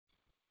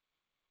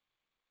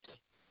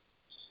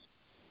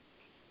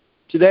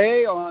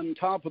Today on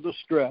Top of the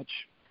Stretch,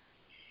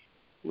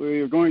 we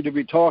are going to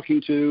be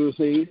talking to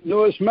the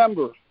newest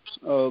member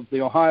of the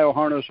Ohio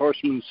Harness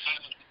Horsemen's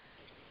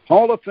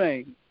Hall of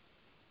Fame,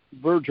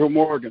 Virgil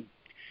Morgan,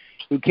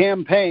 who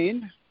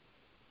campaigned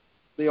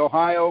the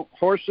Ohio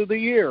Horse of the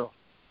Year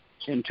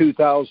in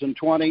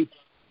 2020,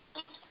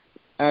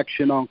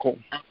 Action Uncle.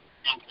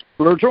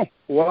 Virgil,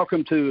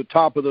 welcome to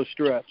Top of the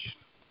Stretch.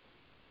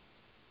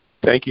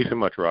 Thank you so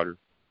much, Roger.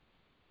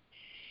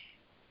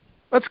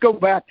 Let's go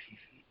back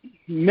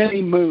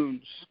many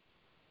moons.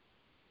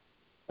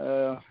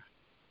 Mare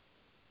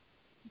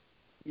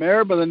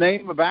by the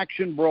name of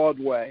Action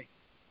Broadway.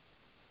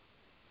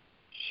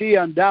 She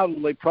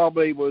undoubtedly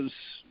probably was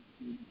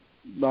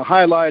the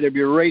highlight of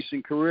your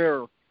racing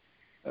career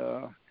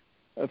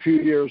a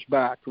few years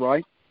back,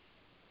 right?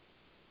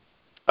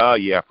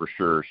 Yeah, for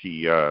sure.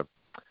 She,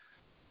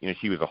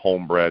 she was a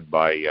homebred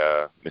by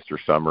Mr.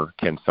 Summer,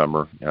 Ken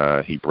Summer.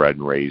 He bred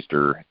and raised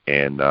her,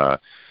 and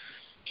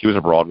she was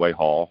a Broadway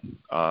Hall,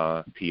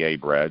 PA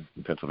bred,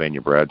 Pennsylvania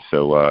bred.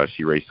 So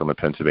she raced on the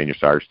Pennsylvania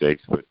Sire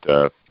Stakes. But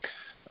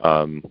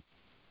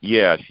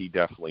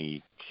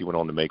she went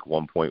on to make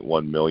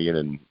 $1.1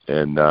 million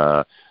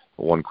and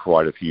won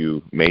quite a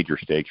few major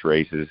stakes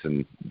races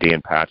and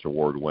Dan Patch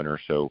Award winner.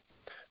 So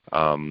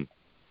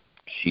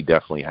she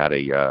definitely had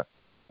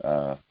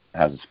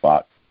has a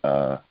spot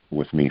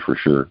with me for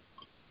sure.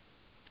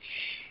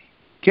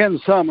 Ken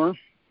Summer,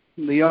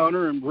 the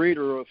owner and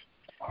breeder of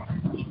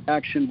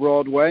Action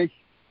Broadway,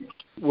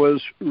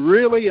 was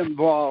really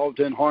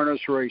involved in harness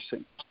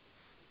racing.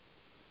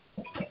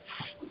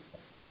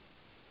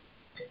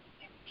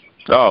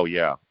 Oh,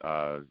 yeah.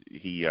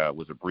 He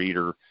was a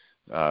breeder,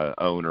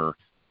 owner,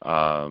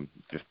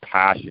 just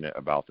passionate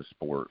about the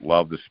sport,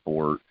 loved the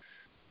sport.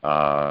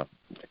 I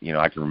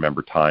can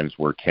remember times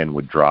where Ken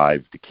would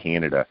drive to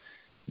Canada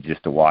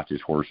just to watch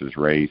his horses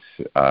race,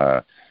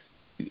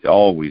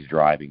 always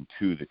driving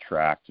to the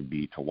track to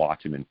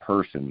watch him in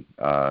person.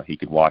 He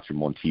could watch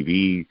him on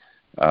TV,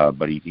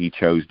 but he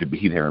chose to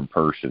be there in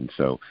person.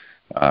 So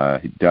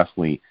he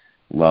definitely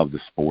loved the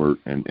sport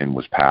and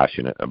was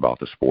passionate about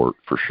the sport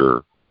for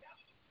sure.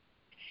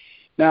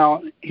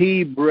 Now,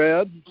 he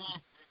bred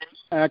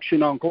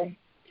Action Uncle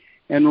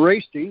and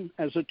raced him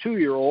as a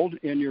 2-year-old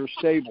in your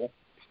stable.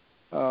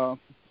 How,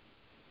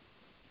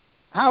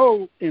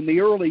 in the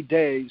early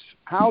days,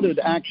 how did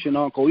Action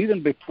Uncle,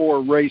 even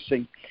before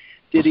racing,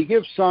 did he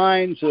give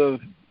signs of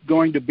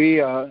going to be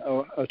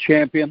a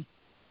champion?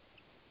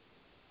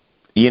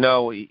 He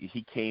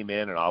came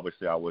in, and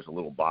obviously I was a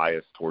little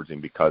biased towards him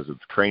because of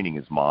training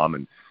his mom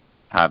and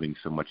having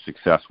so much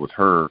success with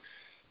her.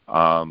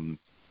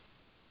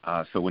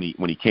 So when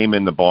he came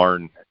in the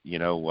barn,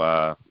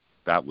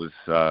 that was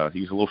he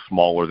was a little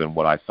smaller than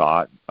what I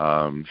thought.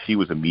 She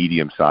was a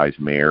medium-sized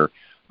mare,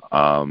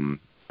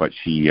 but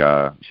she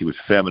was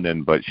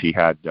feminine, but she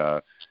had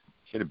a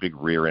big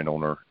rear end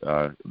on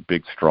her,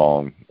 big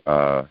strong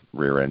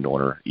rear end on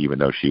her, even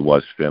though she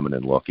was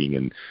feminine looking.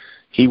 And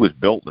he was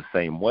built the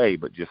same way,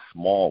 but just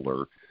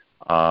smaller.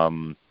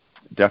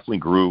 Definitely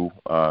grew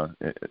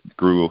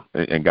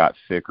and got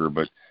thicker.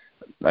 But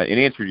in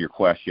answer to your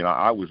question,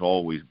 I was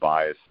always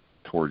biased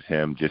towards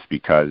him just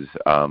because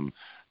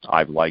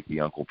I've liked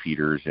the Uncle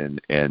Peters and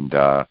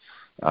out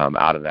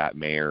of that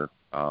mare.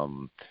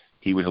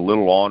 He was a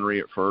little ornery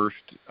at first.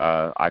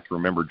 I can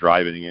remember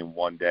driving in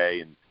one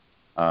day,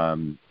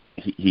 and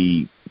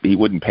he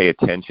wouldn't pay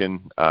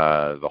attention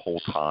the whole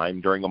time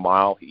during a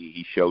mile.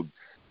 He showed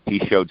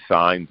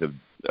signs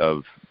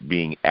of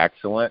being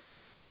excellent,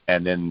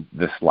 and then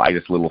the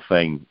slightest little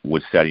thing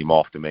would set him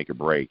off to make a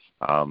break,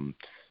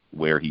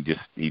 where he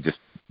just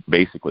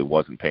basically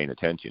wasn't paying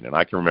attention. And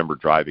I can remember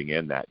driving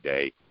in that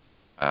day,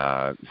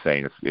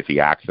 saying if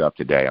he acts up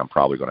today, I'm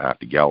probably going to have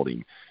to geld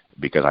him,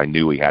 because I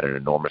knew he had an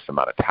enormous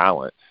amount of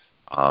talent,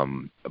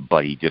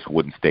 but he just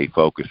wouldn't stay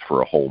focused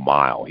for a whole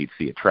mile. He'd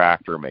see a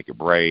tractor, make a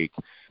break.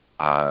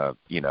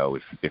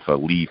 If a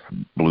leaf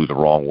blew the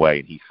wrong way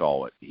and he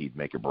saw it, he'd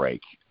make a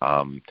break.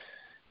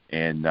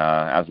 And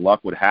as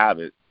luck would have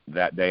it,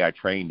 that day I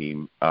trained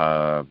him,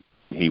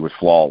 he was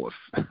flawless.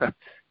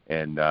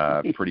 And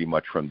pretty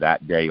much from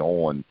that day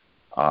on,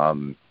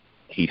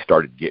 he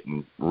started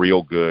getting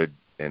real good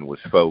and was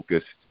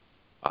focused.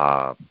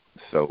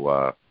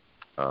 So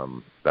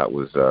that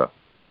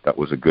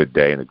was a good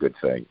day and a good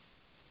thing.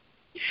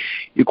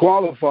 You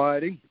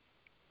qualified him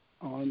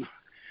on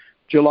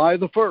July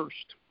the 1st,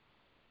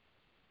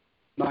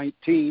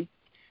 19,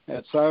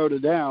 at Scioto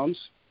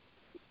Downs.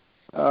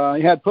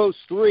 He had post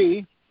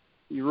 3.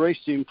 You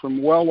raced him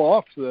from well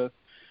off the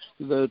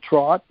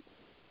trot.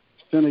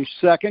 Finished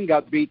second,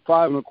 got beat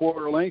 5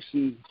 1/4 lengths,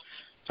 and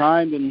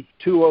timed in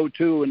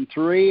 2:02 and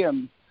 3,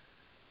 and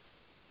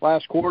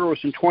last quarter was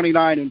in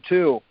 29 and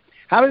 2.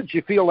 How did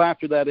you feel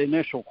after that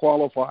initial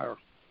qualifier?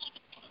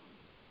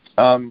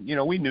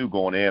 We knew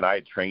going in. I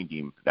had trained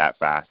him that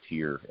fast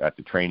here at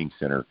the training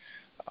center,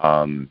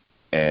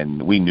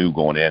 and we knew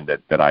going in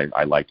that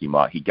I liked him.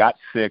 He got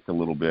sick a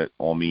little bit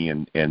on me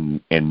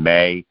in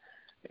May,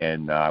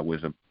 and I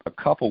was a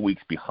couple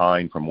weeks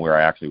behind from where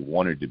I actually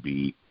wanted to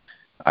be.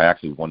 I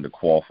actually wanted to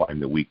qualify him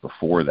the week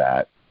before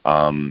that.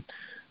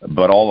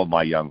 But all of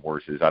my young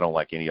horses, I don't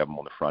like any of them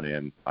on the front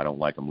end. I don't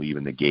like them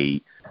leaving the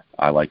gate.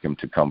 I like them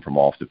to come from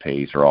off the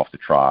pace or off the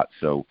trot.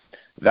 So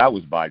that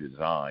was by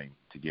design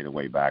to get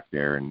away back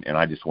there, and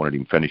I just wanted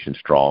him finishing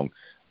strong.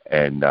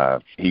 And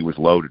he was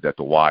loaded at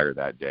the wire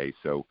that day.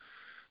 So,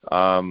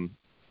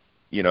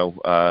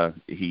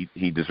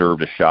 he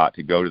deserved a shot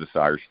to go to the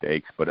Sire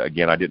Stakes. But,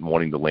 again, I didn't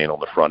want him to land on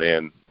the front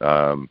end.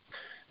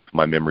 If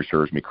my memory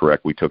serves me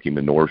correct, we took him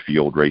to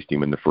Northfield, raced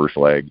him in the first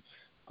leg.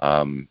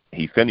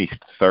 He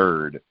finished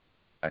third.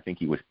 I think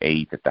he was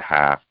eighth at the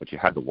half, but you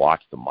had to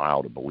watch the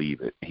mile to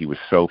believe it. He was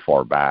so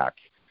far back.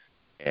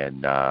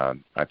 And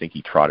I think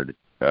he trotted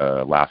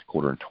last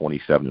quarter in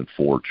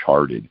 27-4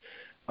 charted,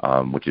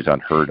 which is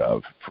unheard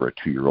of for a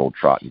 2-year-old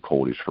trotting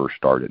colt his first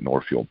start at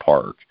Northfield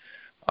Park.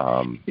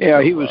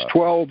 He was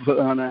 12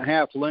 and a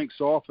half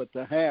lengths off at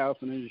the half,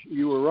 and as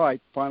you were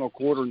right, final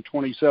quarter in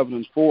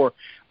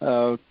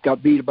 27-4,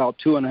 got beat about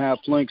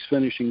 2.5 lengths,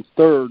 finishing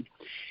third.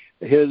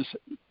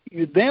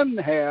 You then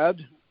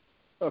had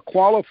a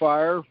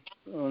qualifier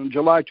on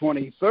July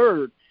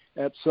 23rd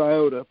at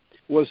Scioto.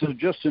 Was it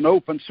just an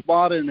open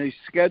spot in the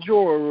schedule,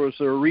 or was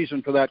there a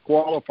reason for that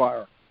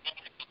qualifier?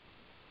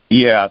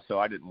 Yeah, so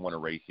I didn't want to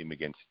race him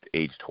against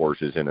aged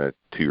horses in a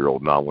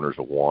 2-year-old non-winners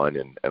of one,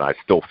 and I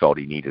still felt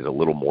he needed a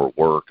little more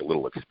work, a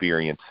little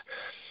experience.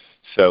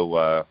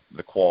 So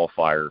the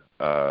qualifier,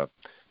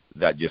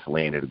 that just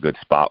landed a good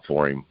spot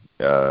for him.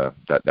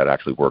 That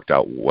actually worked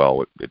out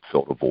well. It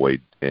filled a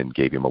void and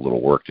gave him a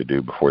little work to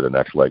do before the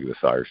next leg of the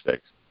Sire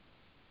Stakes.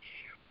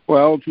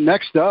 Well,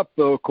 next up,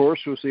 though, of course,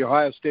 was the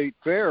Ohio State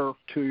Fair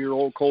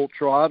 2-year-old colt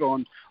trot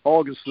on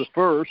August the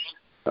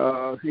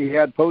 1st. He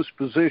had post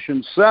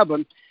position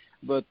 7,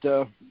 but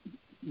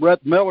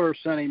Brett Miller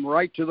sent him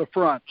right to the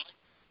front.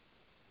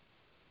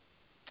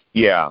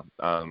 Yeah,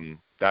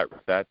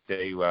 that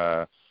day,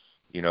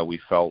 we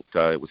felt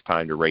it was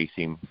time to race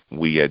him.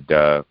 We had,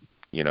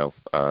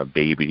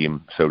 babied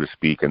him, so to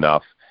speak,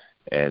 enough,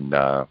 and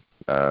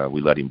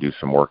we let him do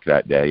some work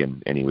that day,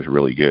 and he was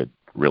really good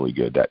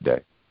that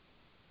day.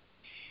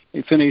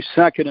 He finished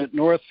second at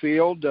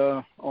Northfield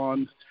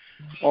on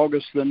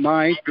August the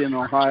 9th in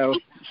Ohio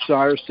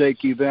Sire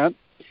Stake event,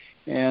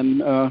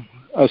 and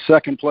a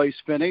second-place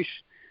finish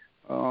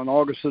on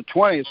August the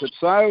 20th at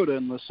Scioto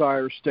in the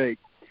Sire Stake.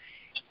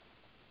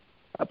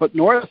 Up at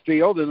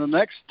Northfield in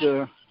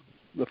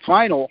the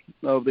final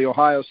of the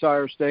Ohio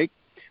Sire Stake,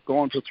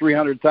 going for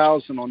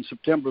 $300,000 on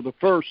September the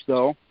 1st,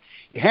 though.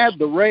 He had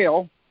the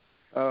rail,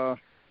 got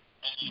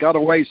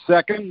away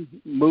second,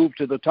 moved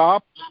to the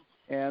top,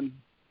 and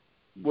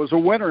was a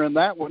winner in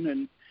that one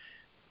in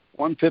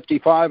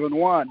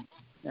 155-1.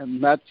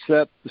 And that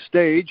set the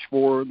stage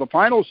for the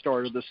final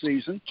start of the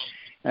season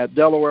at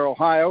Delaware,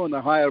 Ohio, in the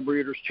Ohio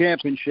Breeders'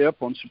 Championship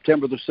on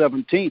September the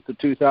 17th of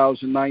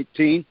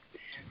 2019.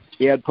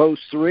 He had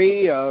post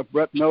 3.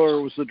 Brett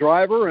Miller was the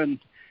driver, and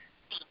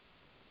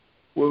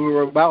we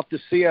were about to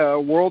see a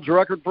world's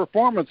record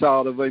performance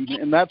out of him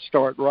in that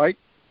start, right?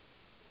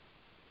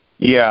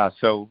 Yeah,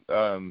 so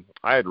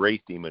I had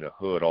raced him in a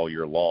hood all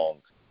year long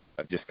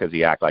just because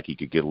he acted like he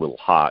could get a little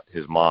hot.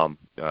 His mom,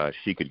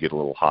 she could get a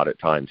little hot at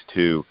times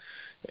too.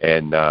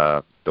 And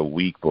the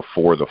week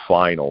before the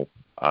final,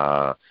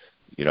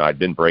 I'd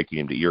been breaking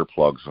him to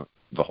earplugs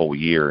the whole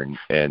year,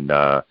 and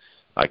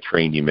I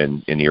trained him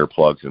in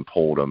earplugs and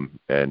pulled him,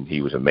 and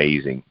he was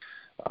amazing.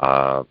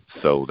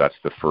 So that's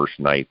the first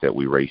night that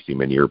we raced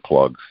him in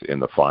earplugs in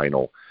the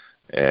final,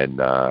 and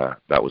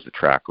that was the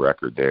track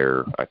record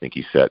there. I think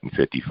he set in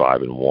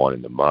 55-1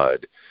 in the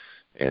mud,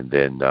 and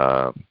then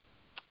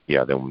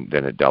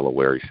then at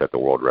Delaware he set the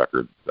world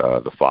record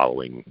the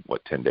following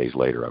 10 days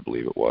later, I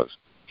believe it was.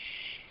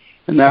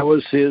 And that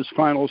was his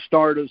final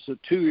start as a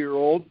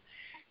 2-year-old.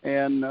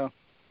 And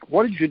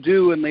what did you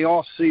do in the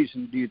off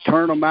season? Do you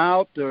turn them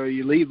out, or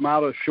you leave them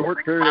out a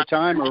short period of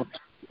time, or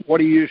what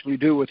do you usually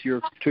do with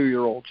your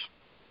 2-year-olds?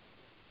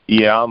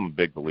 Yeah, I'm a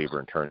big believer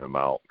in turning them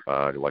out.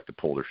 I like to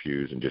pull their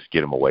shoes and just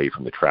get them away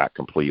from the track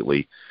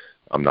completely.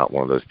 I'm not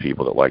one of those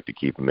people that like to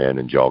keep them in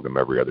and jog them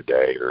every other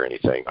day or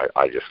anything.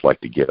 I just like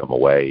to get them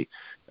away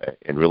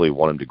and really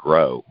want them to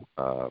grow,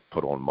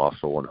 put on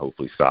muscle and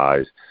hopefully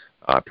size.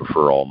 I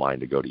prefer all mine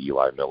to go to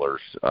Eli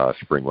Miller's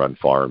Spring Run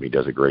Farm. He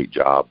does a great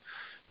job.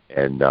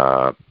 And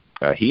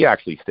he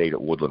actually stayed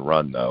at Woodland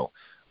Run, though.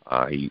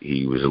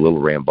 He was a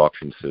little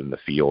rambunctious in the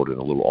field and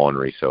a little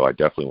ornery, so I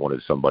definitely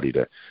wanted somebody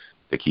to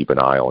keep an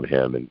eye on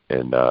him.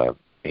 And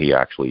he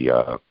actually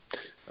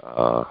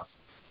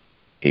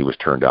he was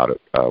turned out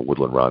at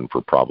Woodland Run for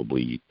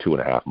probably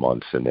 2.5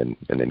 months, and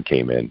then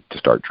came in to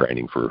start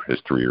training for his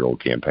 3-year-old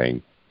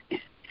campaign.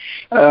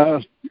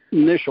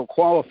 Initial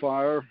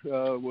qualifier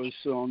was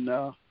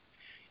on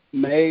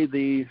May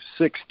the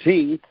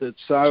 16th at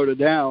Scioto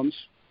Downs.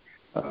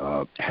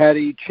 Had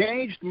he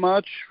changed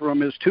much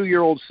from his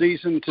 2-year-old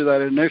season to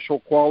that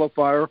initial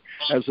qualifier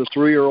as a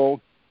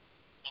 3-year-old?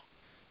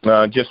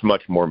 Just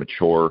much more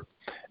mature.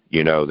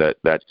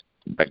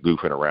 That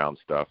goofing around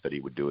stuff that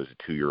he would do as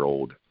a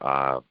 2-year-old.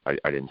 I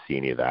didn't see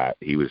any of that.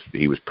 He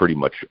was pretty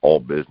much all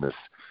business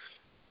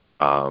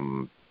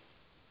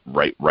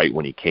right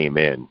when he came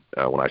in.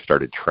 When I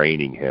started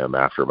training him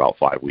after about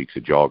 5 weeks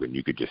of jogging,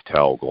 you could just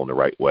tell going the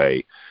right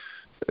way.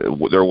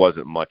 There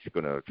wasn't much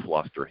going to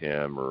fluster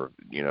him, or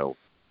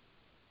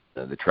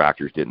the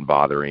tractors didn't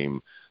bother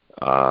him.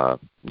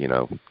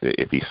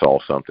 If he saw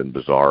something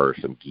bizarre,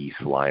 some geese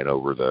flying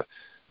over the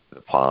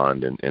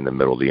pond in the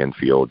middle of the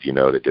infield,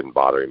 that didn't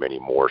bother him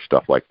anymore.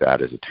 Stuff like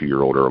that as a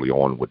 2-year-old early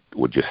on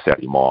would just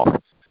set him off.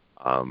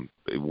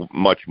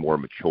 Much more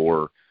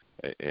mature,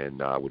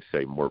 and I would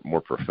say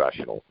more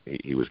professional.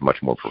 He was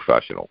much more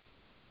professional.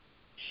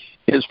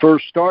 His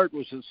first start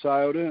was at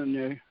Scioto in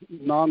the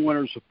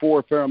non-winners of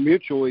 4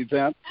 pari-mutuel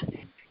event.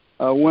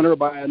 Winner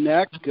by a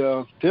neck,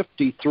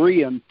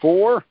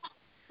 53-4.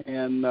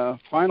 And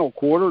final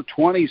quarter,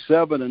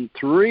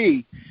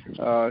 27-3.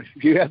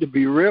 You had to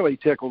be really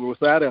tickled with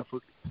that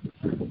effort.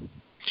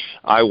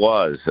 I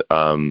was.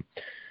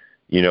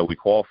 We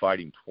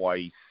qualified him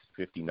twice,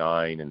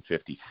 59 and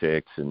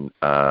 56, and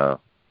I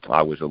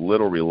was a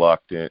little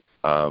reluctant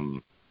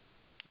to,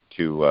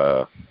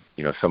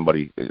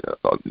 somebody.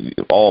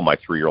 All my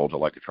 3-year-olds, I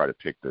like to try to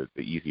pick the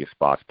easiest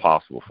spots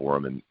possible for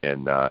them,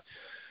 and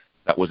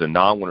that was a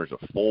non-winners of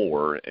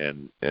 4,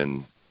 and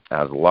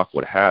as luck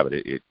would have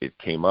it, it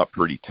came up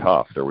pretty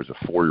tough. There was a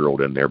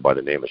 4-year-old in there by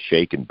the name of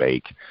Shake and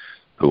Bake,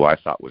 who I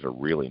thought was a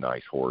really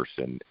nice horse,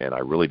 and I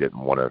really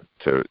didn't want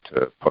to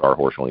put our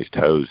horse on his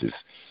toes his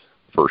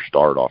first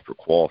start after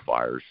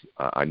qualifiers.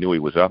 I knew he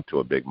was up to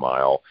a big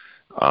mile.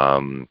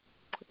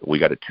 We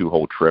got a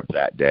 2-hole trip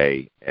that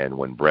day, and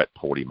when Brett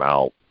pulled him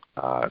out,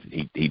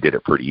 he did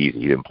it pretty easy.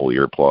 He didn't pull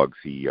earplugs.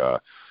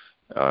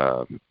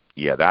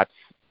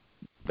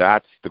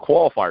 That's the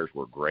qualifiers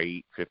were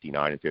great,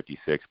 59 and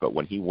 56, but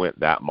when he went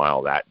that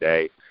mile that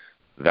day,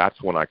 that's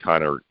when I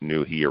kind of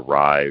knew he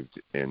arrived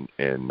in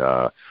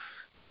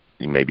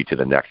maybe to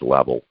the next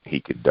level. He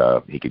could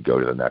go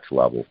to the next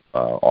level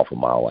off a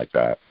mile like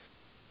that.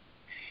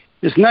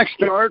 His next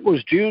start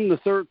was June the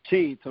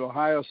 13th at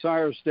Ohio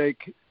Sire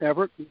Stake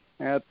Everett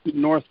at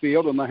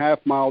Northfield on the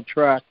half-mile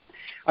track.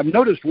 I've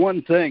noticed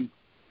one thing.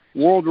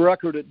 World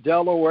record at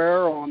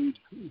Delaware on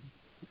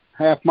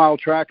half-mile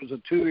track as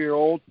a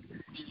 2-year-old,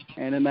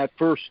 and in that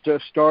first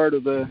start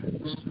of the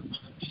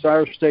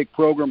Sire Stake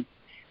program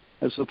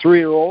as a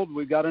 3-year-old,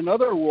 we've got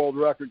another world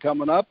record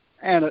coming up,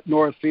 and at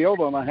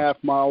Northfield on a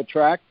half-mile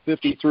track,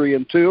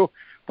 53-2,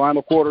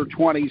 final quarter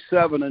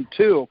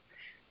 27-2.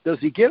 Does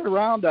he get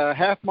around a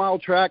half-mile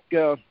track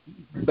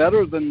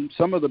better than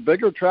some of the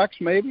bigger tracks,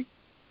 maybe?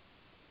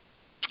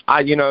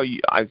 I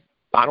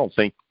don't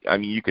think. I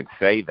mean, you could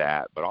say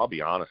that, but I'll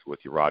be honest with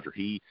you, Roger.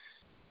 He's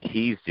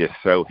just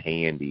so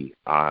handy.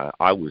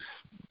 I was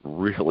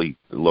really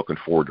looking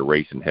forward to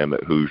racing him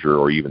at Hoosier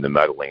or even the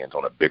Meadowlands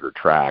on a bigger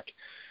track,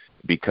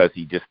 because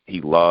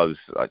he loves.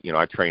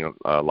 I train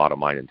a lot of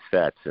mine in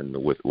sets and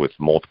with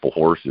multiple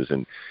horses,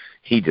 and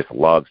he just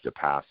loves to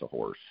pass a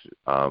horse.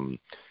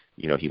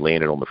 He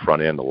landed on the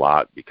front end a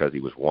lot because he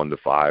was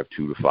 1-5,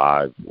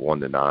 2-5,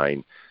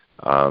 1-9.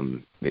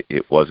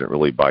 It wasn't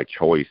really by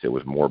choice. It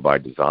was more by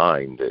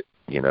design that,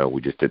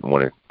 we just didn't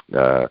want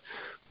to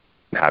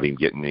have him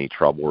get in any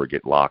trouble or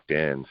get locked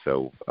in.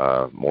 So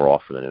more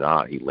often than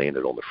not, he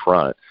landed on the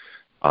front.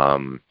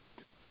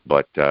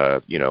 But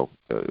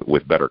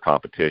with better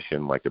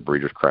competition like the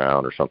Breeders'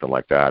 Crown or something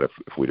like that, if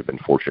we'd have been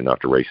fortunate enough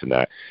to race in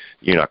that,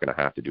 you're not going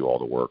to have to do all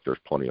the work. There's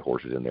plenty of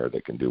horses in there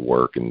that can do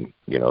work. And,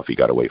 if he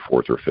got away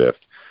 4th or 5th,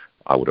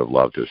 I would have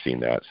loved to have seen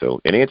that. So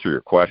in answer to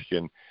your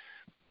question,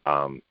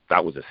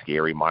 that was a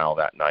scary mile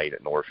that night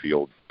at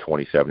Northfield,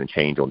 27 and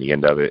change on the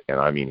end of it. And,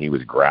 I mean, he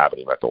was grabbing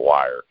him at the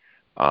wire.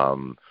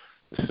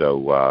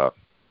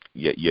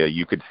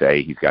 You could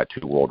say he's got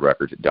 2 world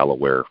records at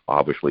Delaware.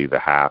 Obviously, the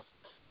half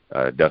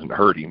doesn't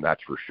hurt him,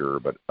 that's for sure.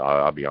 But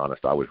I'll be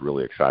honest, I was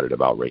really excited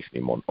about racing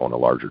him on a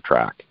larger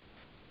track.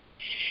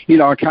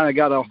 I kind of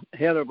got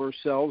ahead of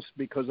ourselves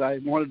because I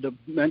wanted to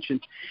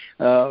mention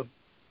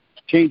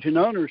change in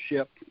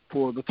ownership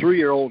for the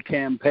 3-year-old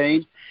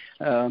campaign.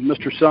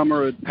 Mr.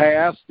 Summer had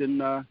passed,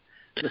 and the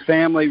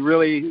family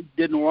really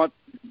didn't want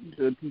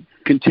to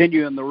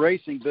continue in the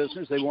racing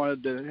business. They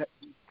wanted to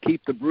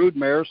keep the brood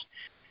mares.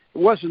 It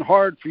wasn't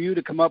hard for you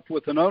to come up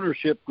with an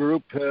ownership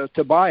group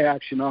to buy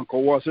Action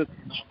Uncle, was it?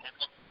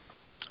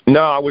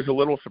 No, I was a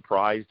little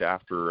surprised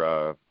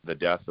after the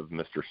death of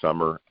Mr.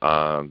 Summer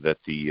that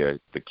the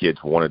kids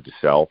wanted to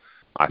sell.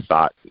 I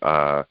thought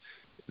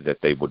that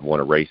they would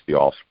want to race the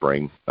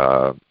offspring,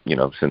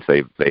 since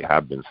they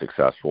have been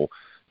successful,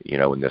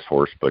 in this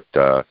horse. But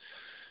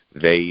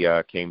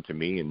they came to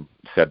me and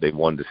said they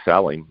wanted to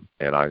sell him,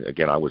 and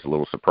I was a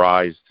little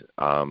surprised.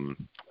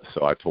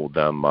 So I told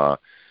them,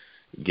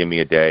 give me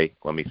a day,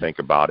 let me think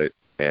about it,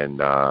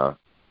 and I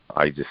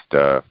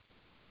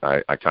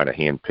kind of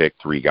handpicked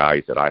 3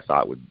 guys that I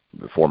thought would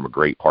form a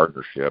great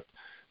partnership.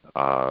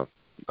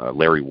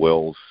 Larry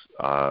Wills,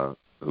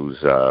 who's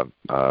an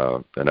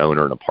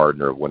owner and a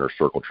partner of Winter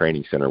Circle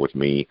Training Center with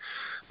me.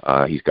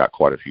 He's got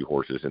quite a few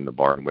horses in the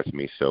barn with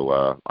me,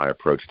 so I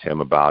approached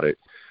him about it.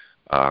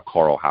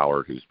 Carl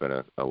Howard, who's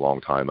been a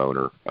long-time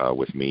owner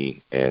with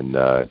me, and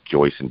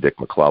Joyce and Dick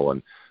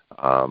McClellan,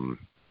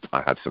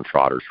 I had some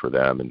trotters for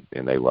them,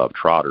 and they love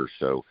trotters.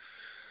 So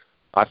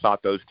I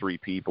thought those three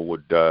people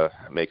would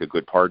make a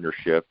good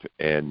partnership,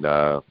 and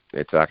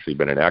it's actually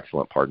been an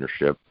excellent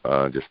partnership,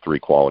 just three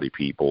quality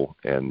people.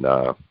 And,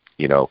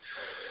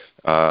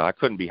 I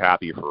couldn't be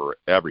happier for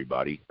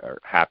everybody, or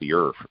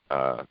happier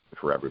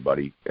for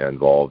everybody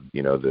involved.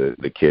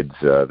 The kids,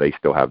 they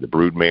still have the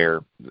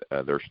broodmare.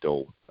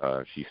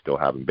 She's still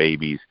having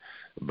babies,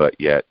 but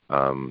yet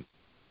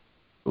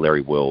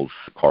Larry Wills,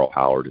 Carl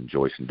Howard, and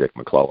Joyce and Dick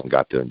McClellan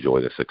got to enjoy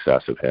the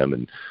success of him,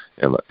 and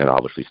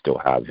obviously still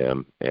have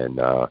him. And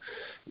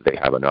they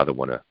have another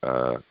one, a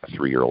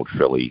 3-year-old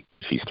filly.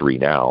 She's 3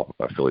 now,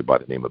 a filly by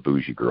the name of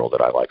Bougie Girl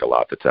that I like a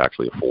lot. That's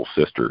actually a full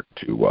sister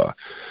to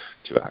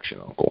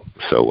Action Uncle.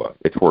 So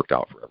it's worked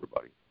out for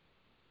everybody.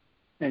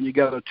 And you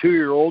got a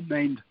 2-year-old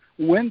named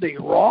Wendy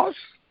Ross?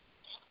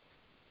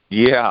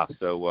 Yeah,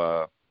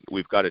 so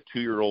we've got a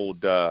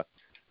 2-year-old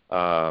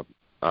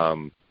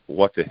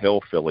What the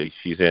Hill filly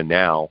she's in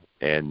now,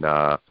 and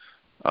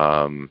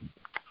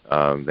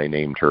they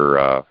named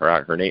her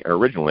her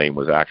original name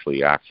was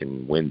actually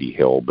Action Wendy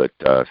Hill, but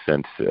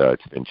since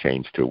it's been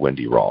changed to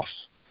Wendy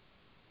Ross.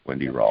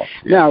 Wendy Ross.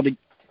 Yeah. Now, to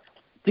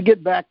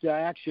get back to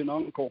Action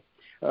Uncle,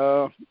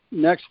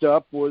 next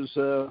up was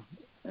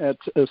at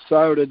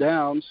Scioto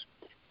Downs,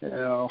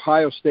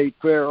 Ohio State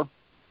Fair,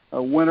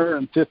 a winner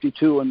in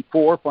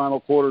 52-4, final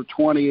quarter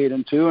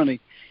 28-2, and he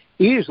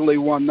easily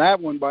won that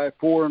one by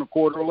 4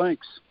 1/4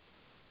 lengths.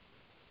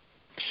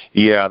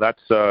 Yeah,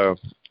 that's the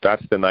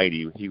night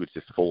he was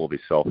just full of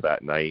himself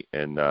that night,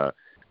 and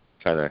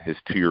kind of his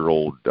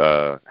 2-year-old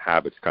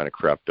habits kind of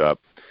crept up.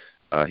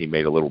 He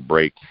made a little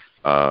break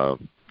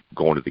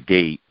going to the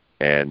gate,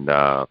 and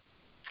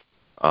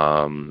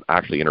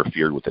actually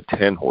interfered with a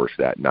 10 horse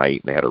that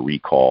night, and they had a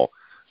recall,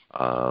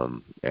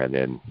 and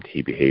then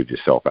he behaved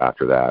himself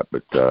after that.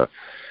 But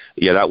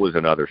yeah, that was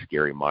another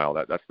scary mile.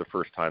 That's the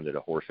first time that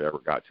a horse ever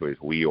got to his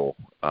wheel.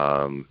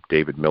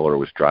 David Miller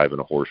was driving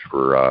a horse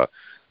for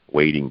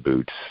wading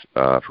boots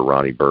for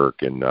Ronnie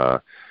Burke, and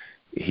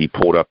he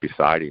pulled up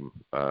beside him,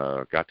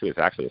 got to his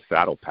actually a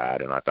saddle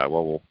pad, and I thought,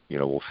 well,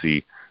 we'll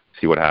see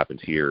what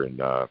happens here. And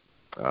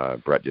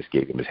Brett just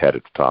gave him his head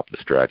at the top of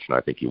the stretch, and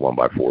I think he won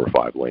by 4 or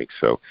 5 lengths.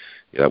 So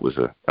yeah, that was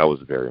a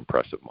very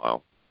impressive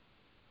mile.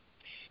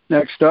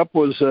 Next up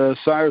was a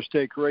Sire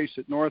Stake race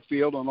at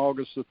Northfield on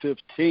August the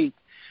 15th.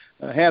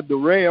 Had the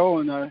rail,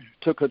 and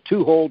took a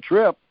 2-hole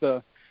trip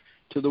to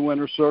the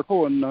winner's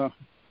circle, and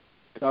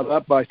got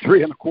up by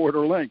 3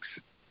 1/4 lengths.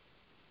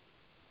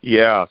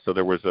 Yeah, so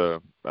there was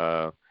a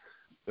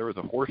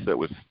horse that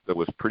was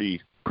pretty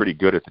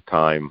good at the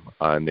time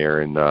on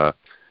there, and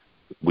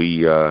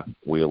we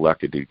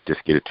elected to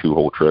just get a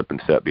 2-hole trip and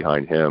set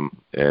behind him,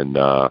 and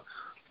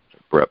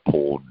Brett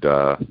pulled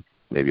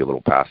maybe a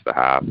little past the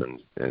half,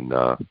 and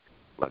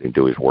let him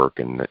do his work,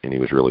 and he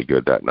was really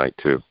good that night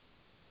too.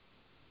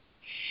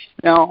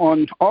 Now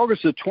on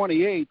August the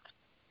 28th,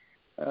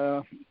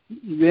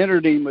 you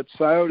entered him at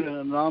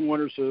Scioto in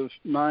non-winners of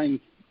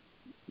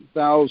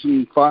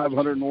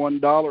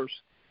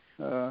 $9,501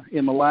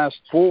 in the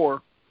last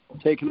 4,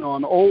 taking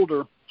on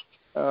Older.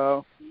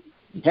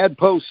 Had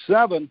post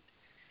 7,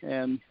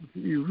 and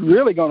you're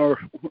really going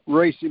to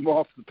race him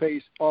off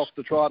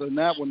the trot in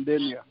that one,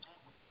 didn't you?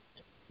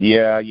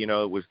 Yeah,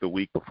 it was the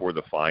week before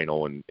the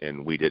final,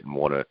 and we didn't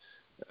want to.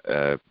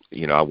 I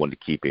wanted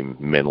to keep him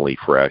mentally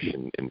fresh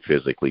and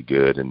physically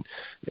good,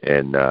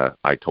 and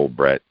I told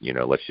Brett,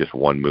 let's just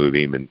one move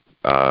him, and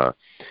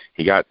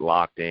he got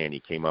locked in. He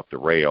came up the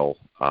rail,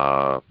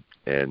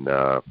 and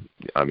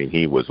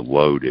he was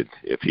loaded.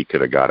 If he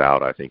could have got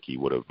out, I think he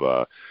would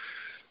have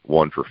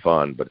won for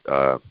fun, but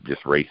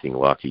just racing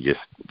luck, he just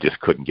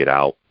couldn't get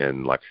out.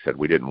 And like I said,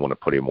 we didn't want to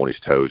put him on his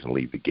toes and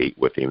leave the gate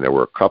with him. There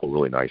were a couple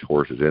really nice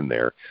horses in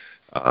there,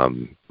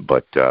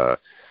 but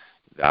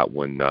that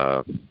one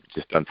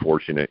just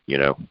unfortunate.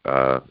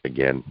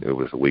 Again, it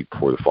was a week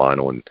before the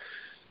final, and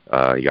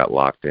he got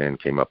locked in,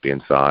 came up the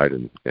inside,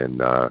 and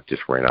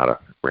just ran out of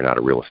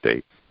real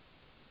estate.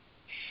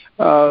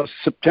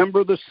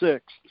 September the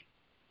 6th,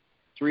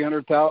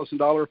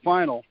 $300,000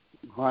 final,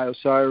 Ohio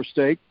Sire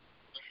Stake.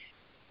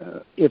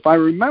 If I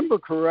remember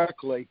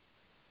correctly,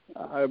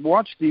 I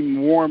watched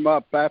him warm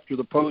up after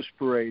the post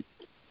parade,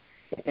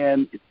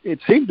 and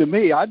it seemed to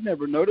me, I'd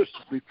never noticed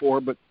it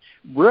before, but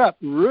Brett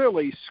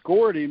really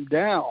scored him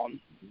down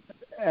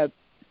at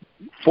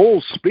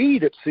full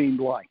speed, it seemed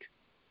like.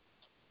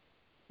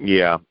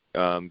 Yeah,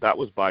 that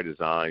was by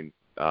design.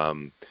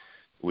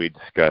 We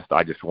discussed,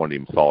 I just wanted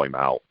him to thaw him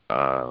out,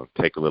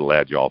 take a little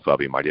edge off of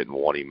him. I didn't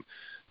want him,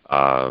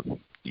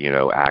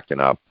 acting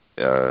up.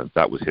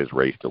 That was his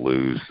race to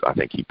lose. I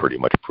think he pretty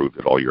much proved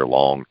it all year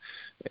long.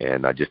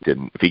 And I just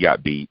didn't, if he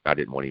got beat, I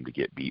didn't want him to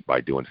get beat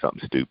by doing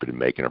something stupid and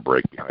making a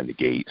break behind the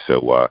gate.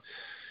 So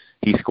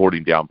he scored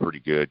him down pretty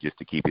good just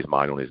to keep his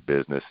mind on his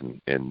business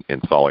and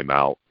thaw him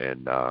out.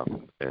 And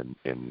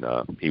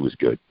he was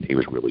good. He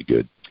was really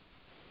good.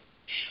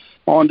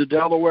 On to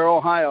Delaware,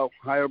 Ohio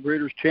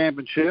Breeders'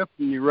 Championship,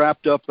 and you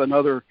wrapped up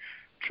another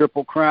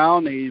Triple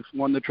Crown. He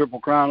won the Triple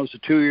Crown as a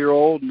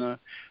 2-year-old and the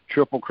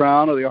Triple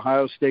Crown of the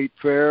Ohio State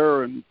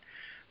Fair and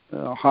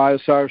Ohio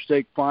Sire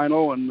Stake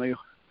Final and the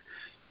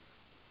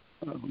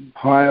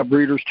Ohio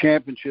Breeders'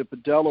 Championship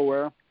at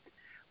Delaware.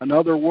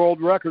 Another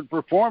world record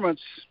performance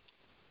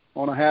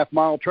on a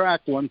half-mile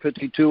track,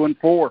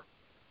 1:52.4.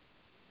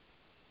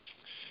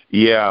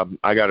 Yeah,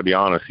 I got to be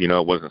honest,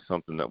 it wasn't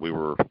something that we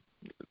were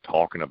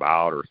talking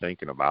about or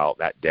thinking about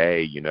that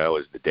day,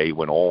 as the day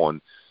went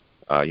on.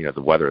 The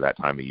weather that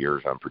time of year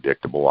is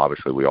unpredictable.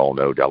 Obviously, we all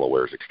know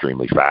Delaware is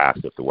extremely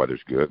fast if the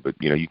weather's good, but,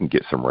 you can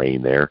get some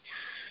rain there.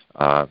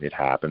 It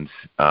happens.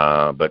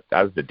 But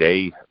as the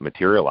day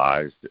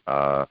materialized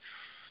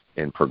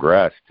and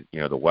progressed,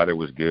 the weather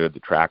was good, the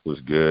track was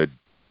good,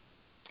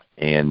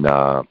 and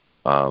I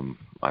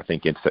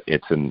think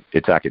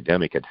it's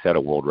academic had set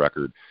a world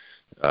record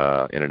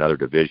in another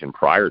division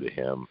prior to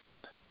him.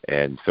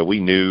 And so we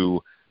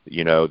knew,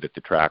 that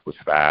the track was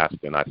fast.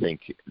 And I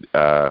think,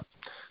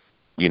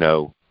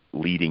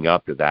 leading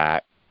up to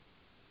that,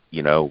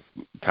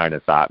 kind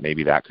of thought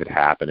maybe that could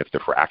happen if the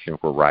fractions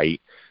were right.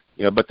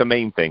 But the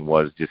main thing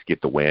was just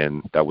get the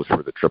win. That was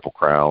for the Triple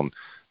Crown.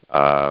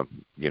 And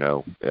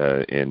there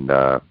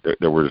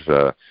was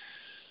a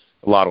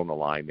lot on the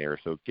line there.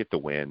 So get the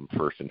win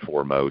first and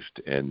foremost.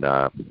 And,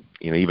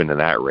 even in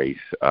that race,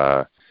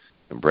 and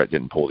Brett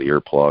didn't pull the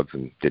earplugs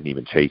and didn't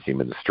even chase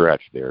him in the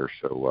stretch there.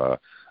 So,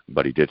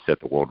 but he did set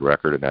the world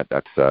record, and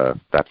that's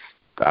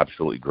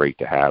absolutely great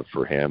to have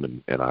for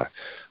him. And I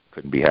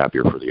couldn't be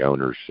happier for the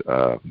owners,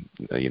 to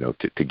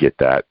get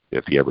that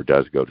if he ever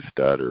does go to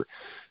stud, or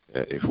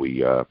if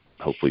we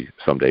hopefully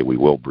someday we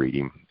will breed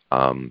him.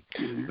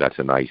 That's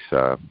a nice,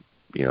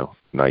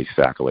 nice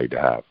accolade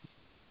to have.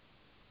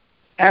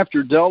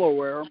 After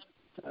Delaware,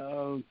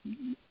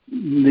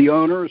 the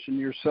owners and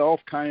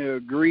yourself kind of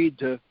agreed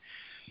to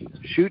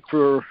shoot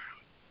for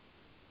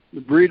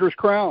the Breeders'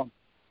 Crown.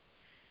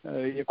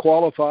 You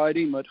qualified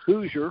him at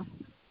Hoosier,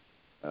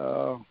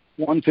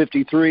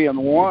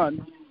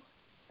 1:53.1,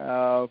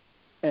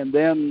 and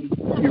then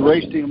you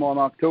raced him on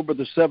October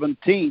the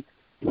 17th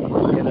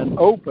in an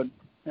open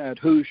at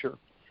Hoosier,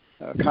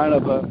 kind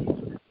of a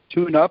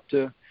tune-up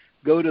to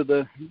go to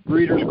the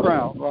Breeders'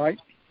 Crown, right?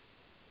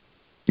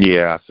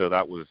 Yeah, so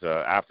that was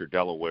after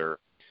Delaware.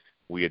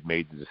 We had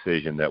made the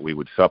decision that we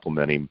would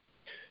supplement him,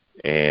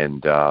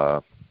 and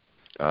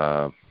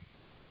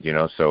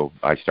so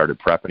I started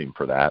prepping him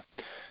for that.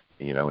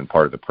 And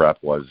part of the prep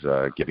was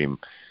give him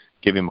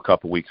a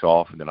couple weeks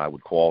off, and then I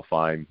would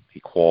qualify him. He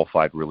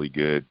qualified really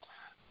good,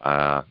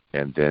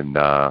 and then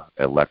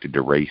elected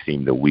to race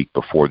him the week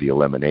before the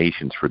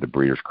eliminations for the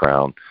Breeders'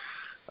 Crown.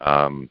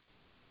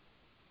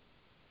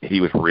 He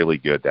was really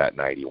good that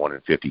night. He won in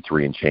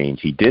 53 and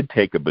change. He did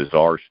take a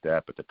bizarre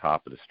step at the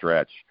top of the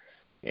stretch,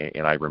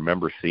 and I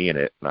remember seeing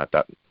it, and I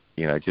thought,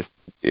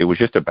 it was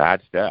just a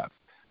bad step.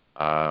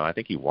 I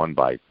think he won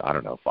by,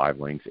 5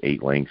 lengths,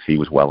 8 lengths. He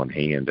was well in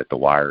hand at the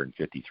wire in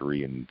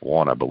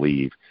 53-1, I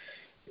believe.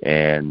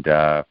 And,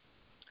 I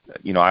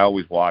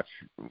always watch,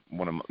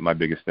 one of my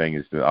biggest thing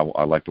is that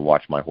I like to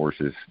watch my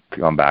horses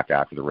come back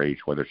after the race,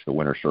 whether it's the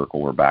winner's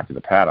circle or back to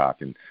the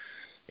paddock. And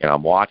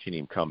I'm watching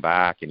him come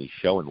back, and he's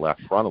showing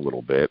left front a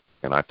little bit.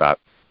 And I thought,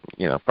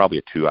 probably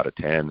a 2 out of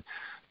 10.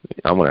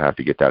 I'm going to have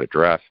to get that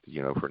addressed,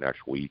 for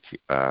next week.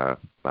 I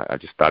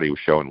just thought he was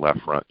showing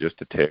left front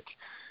just a tick.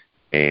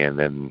 And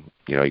then,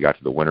 he got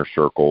to the winner's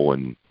circle,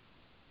 and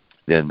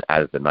then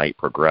as the night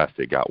progressed,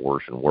 it got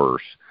worse and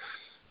worse.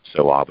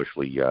 So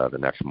obviously, the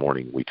next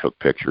morning we took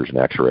pictures and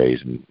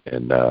X-rays,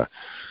 and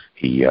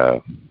he,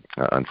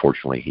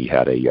 unfortunately, he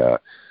had a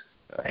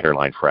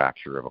hairline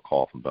fracture of a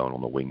coffin bone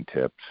on the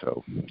wingtip.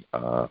 So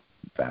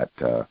that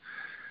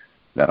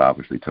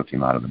obviously took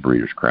him out of the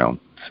Breeders'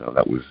 Crown. So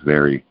that was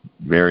very,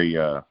 very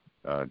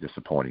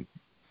disappointing,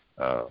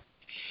 to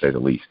say the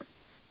least.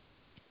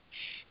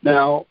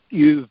 Now,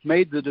 you've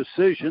made the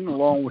decision,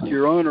 along with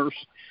your owners,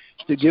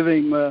 to give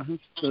him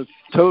the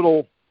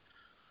total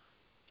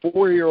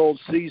 4-year-old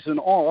season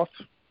off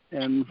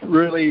and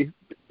really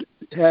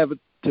have it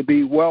to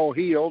be well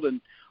healed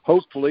and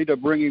hopefully to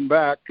bring him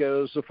back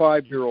as a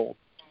 5-year-old.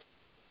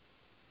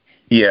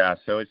 Yeah,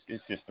 so it's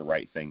just the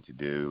right thing to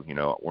do.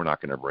 We're not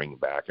going to bring him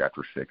back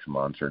after 6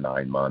 months or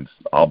 9 months.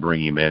 I'll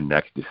bring him in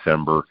next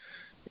December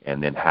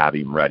and then have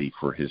him ready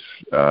for his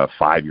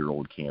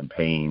 5-year-old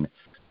campaign.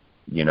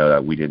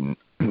 That we didn't.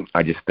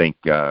 I just think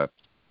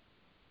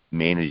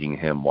managing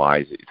him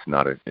wise. It's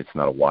not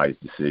a wise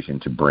decision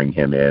to bring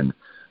him in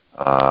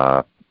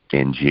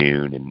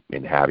June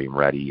and have him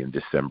ready in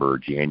December or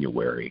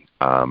January.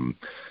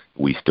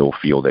 We still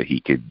feel that he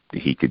could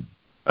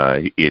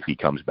if he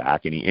comes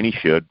back, and he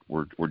should.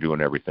 We're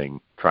doing everything,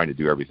 trying to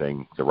do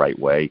everything the right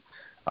way.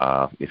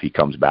 If he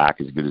comes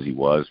back as good as he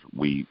was,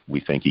 we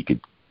think he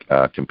could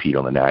compete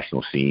on the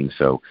national scene.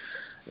 So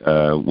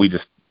we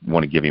just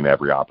want to give him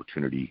every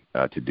opportunity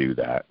to do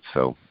that.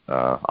 So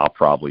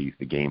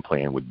the game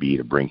plan would be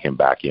to bring him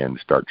back in,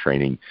 start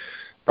training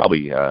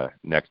probably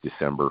next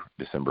December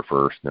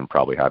 1st, then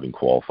probably have him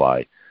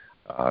qualify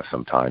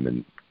sometime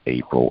in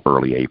April,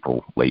 early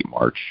April, late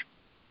March.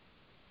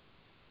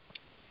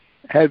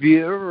 Have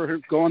you ever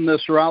gone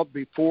this route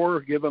before,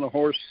 given a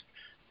horse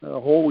a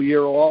whole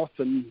year off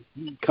and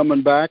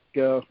coming back?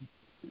 Have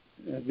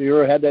you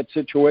ever had that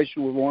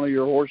situation with one of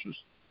your horses?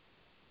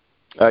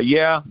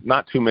 Yeah,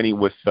 not too many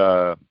with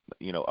upper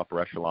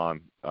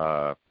echelon,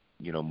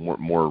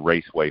 more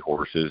raceway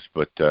horses,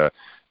 but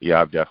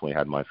yeah, I've definitely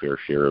had my fair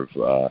share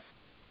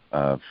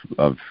of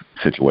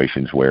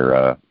situations where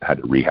I had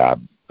to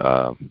rehab,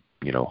 open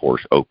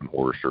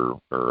horse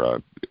or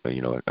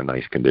a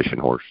nice condition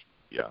horse.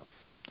 Yeah.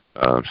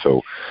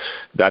 So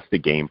that's the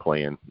game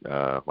plan.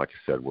 Like I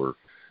said, we're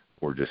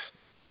just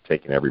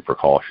taking every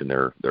precaution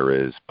there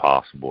is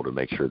possible to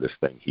make sure this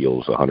thing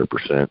heals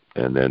 100%,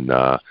 and then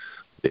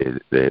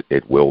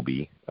it will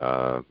be.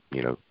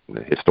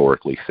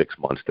 Historically 6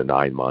 months to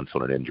 9 months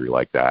on an injury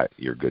like that,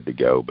 you're good to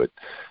go. But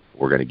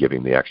we're going to give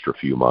him the extra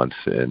few months,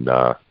 and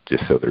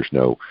just so there's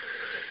no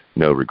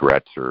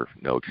regrets or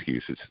no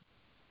excuses.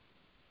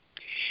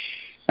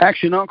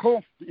 Action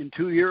Uncle, in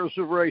 2 years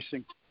of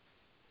racing,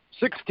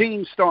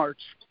 16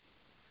 starts,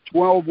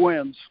 12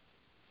 wins,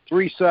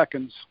 3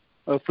 seconds,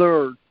 a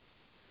third,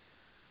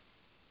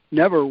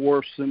 never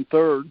worse than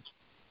third,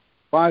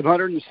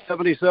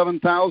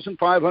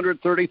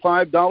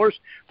 $577,535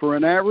 for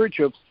an average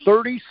of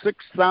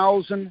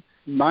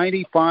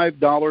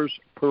 $36,095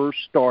 per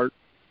start.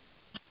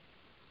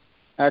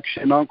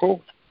 Action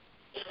Uncle,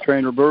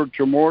 trainer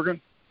Virgil Morgan,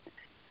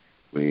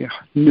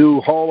 new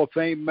Hall of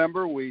Fame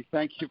member. We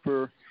thank you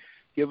for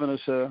giving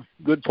us a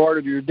good part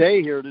of your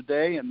day here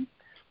today and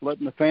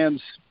letting the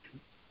fans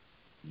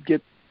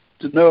get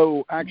to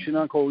know Action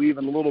Uncle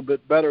even a little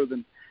bit better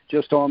than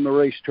just on the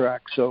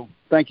racetrack. So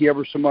thank you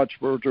ever so much,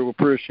 Virgil.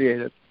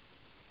 Appreciate it.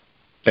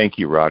 Thank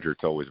you, Roger.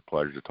 It's always a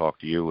pleasure to talk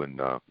to you,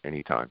 and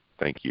anytime.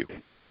 Thank you.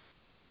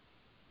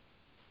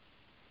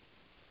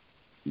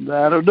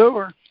 That'll do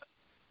her.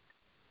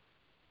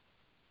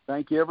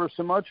 Thank you ever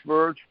so much,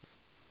 Virg.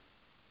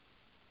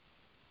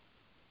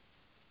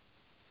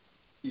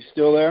 You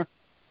still there?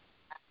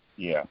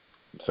 Yeah.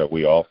 So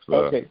we off.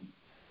 Okay.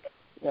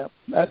 Yeah,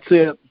 that's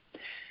it.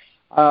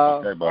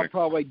 Okay, buddy. I'll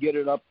probably get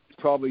it up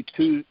probably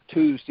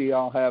Tuesday.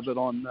 I'll have it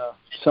on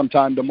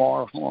sometime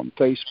tomorrow on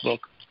Facebook.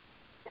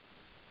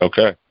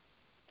 Okay.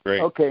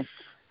 Great. Okay.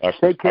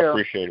 Take care. I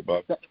appreciate it,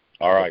 bud.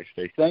 All right.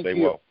 Stay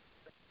well.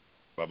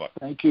 Bye-bye.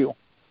 Thank you.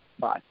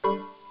 Bye.